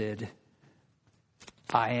existed,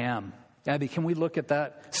 I am. Abby, can we look at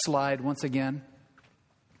that slide once again?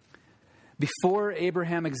 Before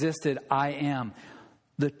Abraham existed, I am.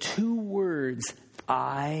 The two words,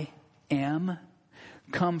 I am,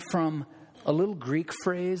 come from a little Greek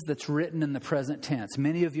phrase that's written in the present tense.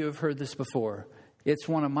 Many of you have heard this before. It's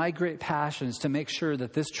one of my great passions to make sure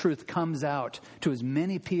that this truth comes out to as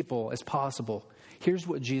many people as possible. Here's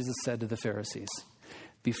what Jesus said to the Pharisees.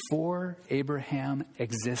 Before Abraham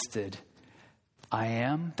existed, I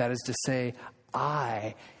am. That is to say,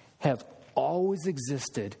 I have always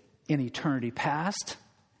existed in eternity past,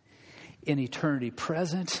 in eternity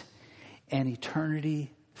present, and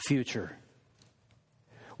eternity future.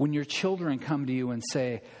 When your children come to you and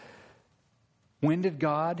say, when did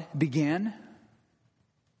God begin?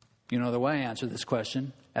 You know the way I answer this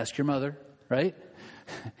question. Ask your mother, right?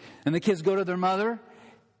 And the kids go to their mother,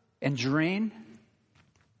 and Jareen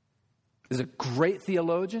is a great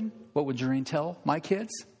theologian. What would Jareen tell my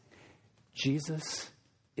kids? Jesus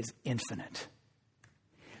is infinite.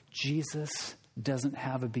 Jesus doesn't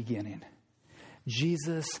have a beginning.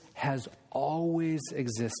 Jesus has always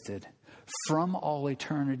existed from all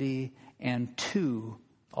eternity and to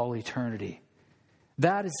all eternity.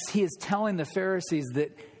 That is, he is telling the Pharisees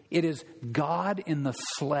that it is God in the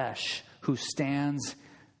flesh who stands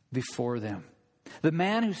before them. The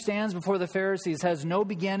man who stands before the Pharisees has no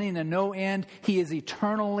beginning and no end. He is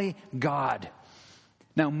eternally God.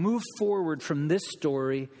 Now move forward from this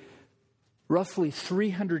story roughly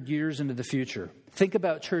 300 years into the future. Think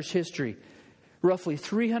about church history. Roughly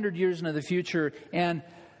 300 years into the future, and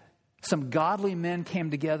some godly men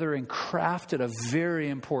came together and crafted a very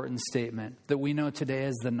important statement that we know today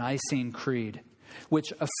as the Nicene Creed,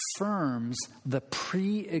 which affirms the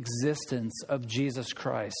pre-existence of Jesus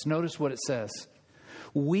Christ. Notice what it says.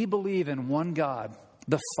 We believe in one God,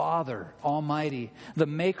 the Father Almighty, the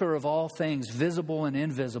maker of all things, visible and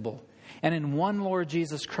invisible, and in one Lord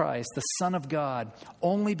Jesus Christ, the Son of God,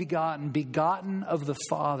 only begotten of the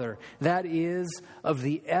Father, that is, of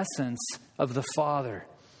the essence of the Father,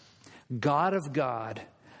 God of God,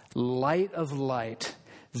 light of light,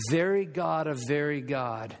 very God of very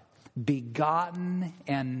God, begotten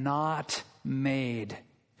and not made,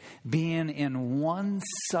 being in one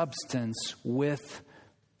substance with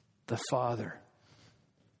the Father.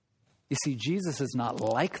 You see, Jesus is not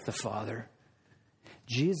like the Father.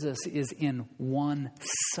 Jesus is in one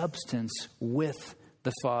substance with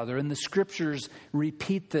the Father. And the Scriptures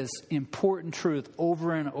repeat this important truth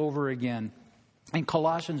over and over again. In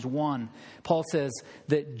Colossians 1, Paul says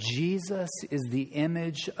that Jesus is the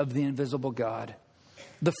image of the invisible God,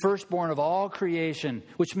 the firstborn of all creation,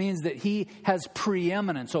 which means that he has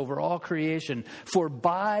preeminence over all creation. For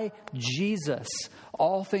by Jesus,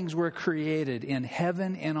 all things were created in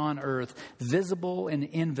heaven and on earth, visible and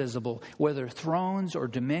invisible, whether thrones or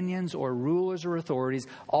dominions or rulers or authorities.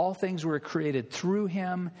 All things were created through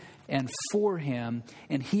him and for him,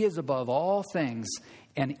 and he is above all things.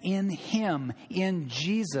 And in him, in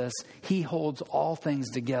Jesus, he holds all things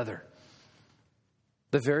together.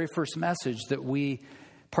 The very first message that we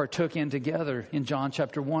partook in together in John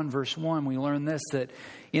chapter 1, verse 1, we learn this, that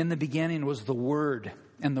in the beginning was the Word,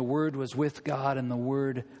 and the Word was with God, and the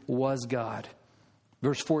Word was God.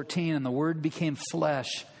 Verse 14, and the Word became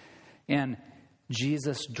flesh, and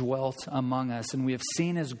Jesus dwelt among us, and we have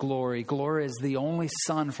seen his glory. Glory is the only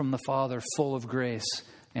Son from the Father, full of grace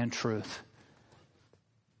and truth.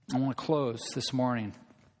 I want to close this morning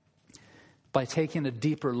by taking a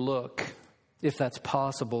deeper look, if that's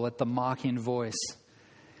possible, at the mocking voice.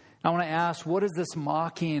 I want to ask, what does this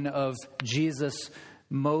mocking of Jesus'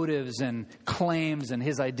 motives and claims and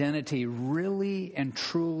his identity really and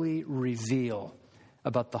truly reveal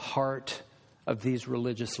about the heart of these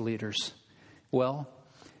religious leaders? Well,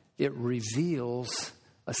 it reveals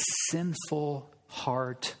a sinful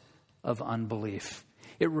heart of unbelief.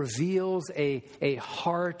 It reveals a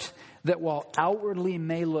heart that while outwardly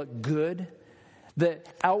may look good, that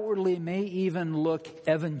outwardly may even look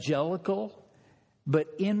evangelical, but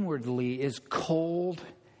inwardly is cold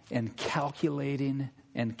and calculating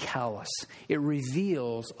and callous. It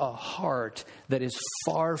reveals a heart that is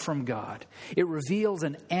far from God. It reveals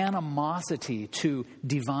an animosity to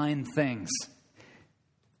divine things.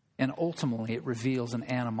 And ultimately, it reveals an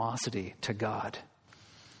animosity to God.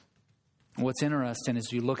 What's interesting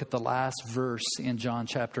is you look at the last verse in John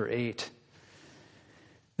chapter 8.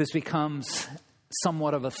 This becomes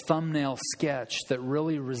somewhat of a thumbnail sketch that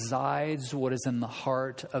really resides what is in the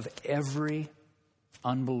heart of every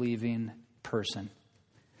unbelieving person.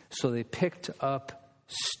 So they picked up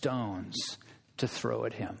stones to throw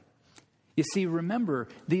at him. You see, remember,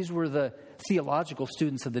 these were the theological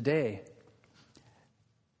students of the day.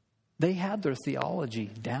 They had their theology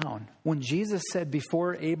down. When Jesus said,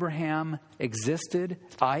 before Abraham existed,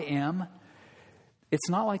 I am, it's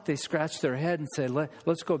not like they scratched their head and said,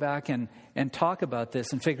 let's go back and talk about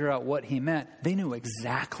this and figure out what he meant. They knew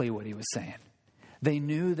exactly what he was saying. They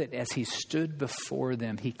knew that as he stood before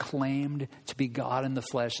them, he claimed to be God in the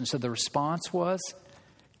flesh. And so the response was,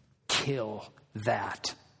 kill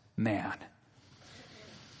that man.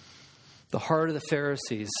 The heart of the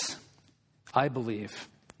Pharisees, I believe,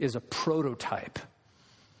 is a prototype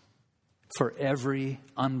for every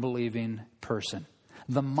unbelieving person.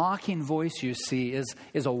 The mocking voice you see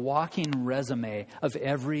is a walking resume of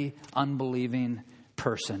every unbelieving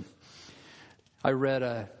person. I read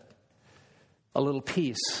a little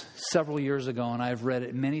piece several years ago, and I've read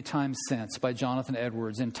it many times since, by Jonathan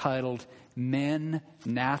Edwards, entitled, Men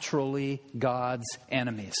Naturally God's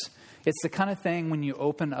Enemies. It's the kind of thing when you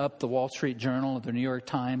open up the Wall Street Journal or the New York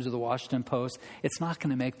Times or the Washington Post, it's not going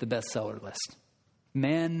to make the bestseller list.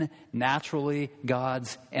 Men naturally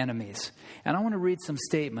God's enemies. And I want to read some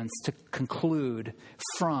statements to conclude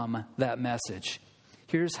from that message.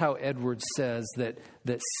 Here's how Edwards says that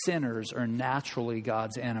sinners are naturally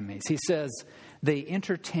God's enemies. He says, they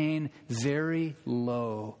entertain very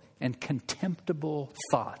low and contemptible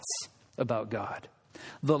thoughts about God.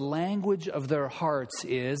 The language of their hearts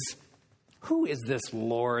is, who is this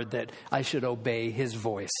Lord that I should obey his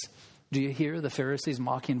voice? Do you hear the Pharisees'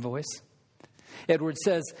 mocking voice? Edwards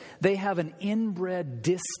says they have an inbred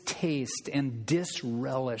distaste and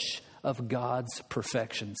disrelish of God's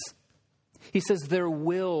perfections. He says their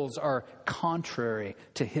wills are contrary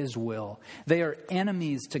to his will. They are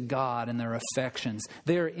enemies to God in their affections.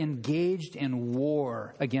 They are engaged in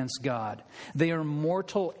war against God. They are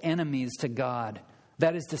mortal enemies to God.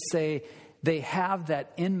 That is to say, they have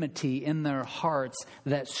that enmity in their hearts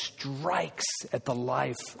that strikes at the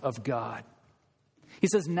life of God. He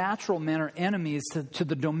says natural men are enemies to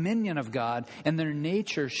the dominion of God, and their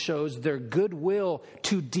nature shows their goodwill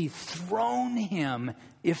to dethrone him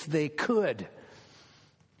if they could.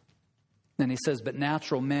 Then he says, but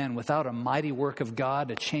natural men, without a mighty work of God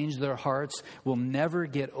to change their hearts, will never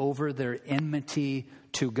get over their enmity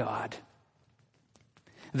to God.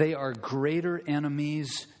 They are greater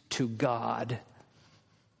enemies to God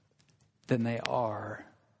than they are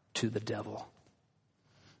to the devil.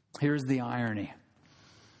 Here's the irony.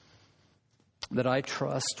 that I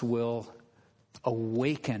trust will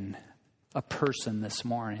awaken a person this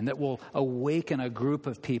morning, that will awaken a group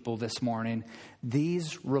of people this morning.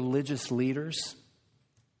 These religious leaders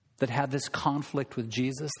that had this conflict with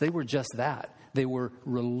Jesus, they were just that. They were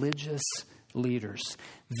religious leaders.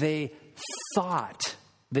 They thought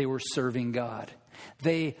they were serving God.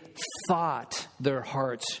 They thought their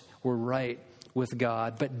hearts were right with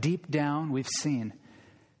God. But deep down, we've seen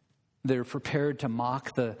they're prepared to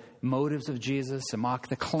mock the motives of Jesus and mock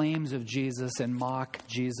the claims of Jesus and mock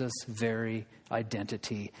Jesus' very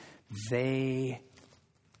identity. They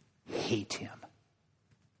hate him.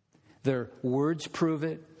 Their words prove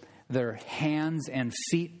it. Their hands and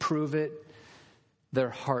feet prove it. Their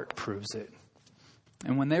heart proves it.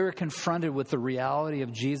 And when they were confronted with the reality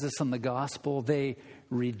of Jesus and the gospel, they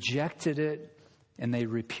rejected it and they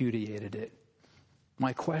repudiated it.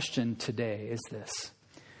 My question today is this: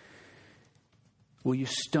 will you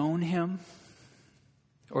stone him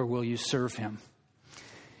or will you serve him?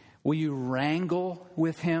 Will you wrangle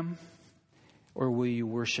with him or will you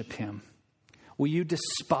worship him? Will you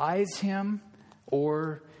despise him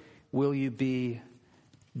or will you be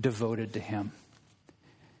devoted to him?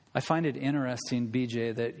 I find it interesting,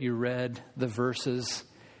 BJ, that you read the verses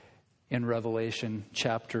in Revelation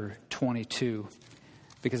chapter 22,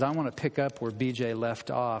 because I want to pick up where BJ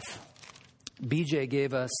left off. BJ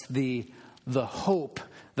gave us the hope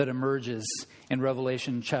that emerges in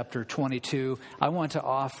Revelation chapter 22. I want to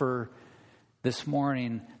offer this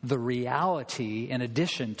morning the reality in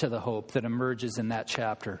addition to the hope that emerges in that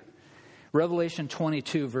chapter. Revelation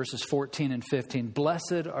 22, verses 14 and 15.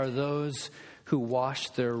 Blessed are those who wash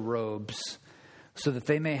their robes, so that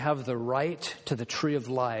they may have the right to the tree of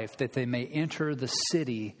life, that they may enter the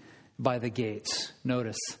city by the gates.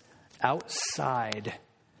 Notice, outside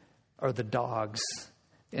are the dogs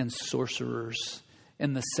and sorcerers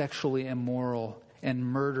and the sexually immoral and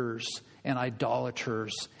murderers and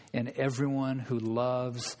idolaters and everyone who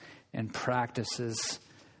loves and practices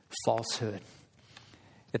falsehood.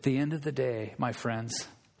 At the end of the day, my friends,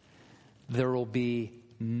 there will be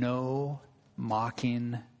no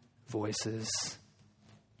mocking voices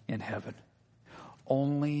in heaven.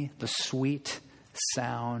 Only the sweet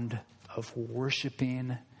sound of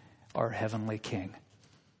worshiping our heavenly King.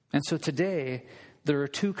 And so today, there are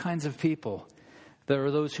two kinds of people. There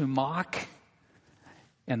are those who mock,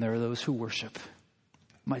 and there are those who worship.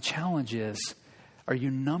 My challenge is, are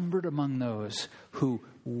you numbered among those who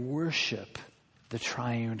worship the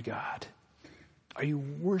triune God? Are you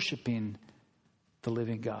worshiping the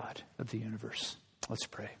living God of the universe? Let's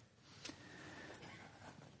pray.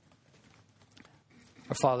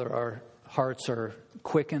 Our Father, our hearts are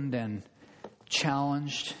quickened and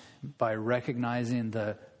challenged by recognizing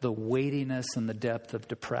the weightiness and the depth of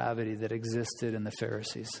depravity that existed in the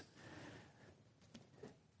Pharisees.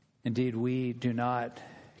 Indeed, we do not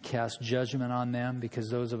cast judgment on them, because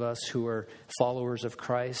those of us who are followers of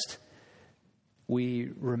Christ,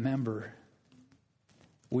 we remember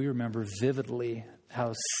vividly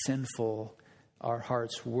how sinful our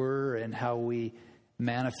hearts were and how we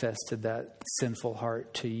manifested that sinful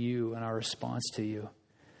heart to you and our response to you.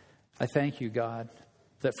 I thank you, God,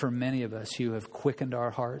 that for many of us, you have quickened our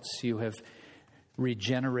hearts, you have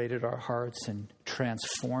regenerated our hearts and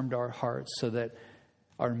transformed our hearts so that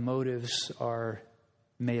our motives are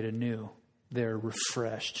made anew. They're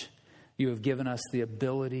refreshed. You have given us the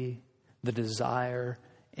ability, the desire,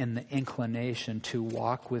 and the inclination to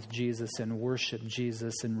walk with Jesus and worship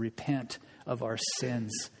Jesus and repent of our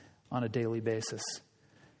sins on a daily basis.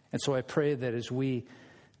 And so I pray that as we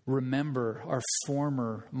remember our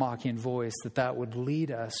former mocking voice, that would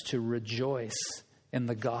lead us to rejoice in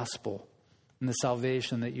the gospel and the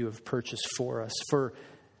salvation that you have purchased for us. For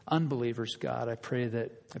unbelievers, God, I pray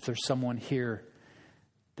that if there's someone here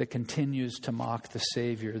that continues to mock the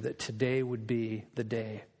Savior, that today would be the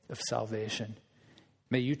day of salvation.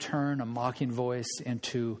 May you turn a mocking voice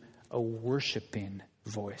into a worshiping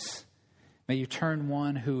voice. May you turn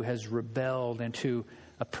one who has rebelled into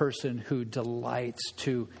a person who delights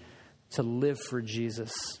to live for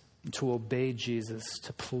Jesus, to obey Jesus,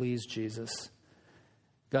 to please Jesus.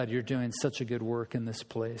 God, you're doing such a good work in this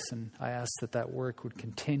place, and I ask that work would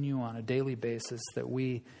continue on a daily basis, that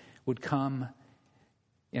we would come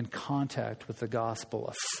in contact with the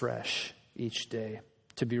gospel afresh each day,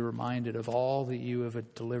 to be reminded of all that you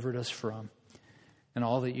have delivered us from and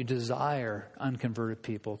all that you desire unconverted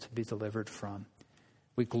people to be delivered from.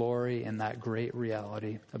 We glory in that great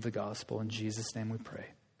reality of the gospel. In Jesus' name we pray.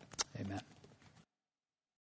 Amen.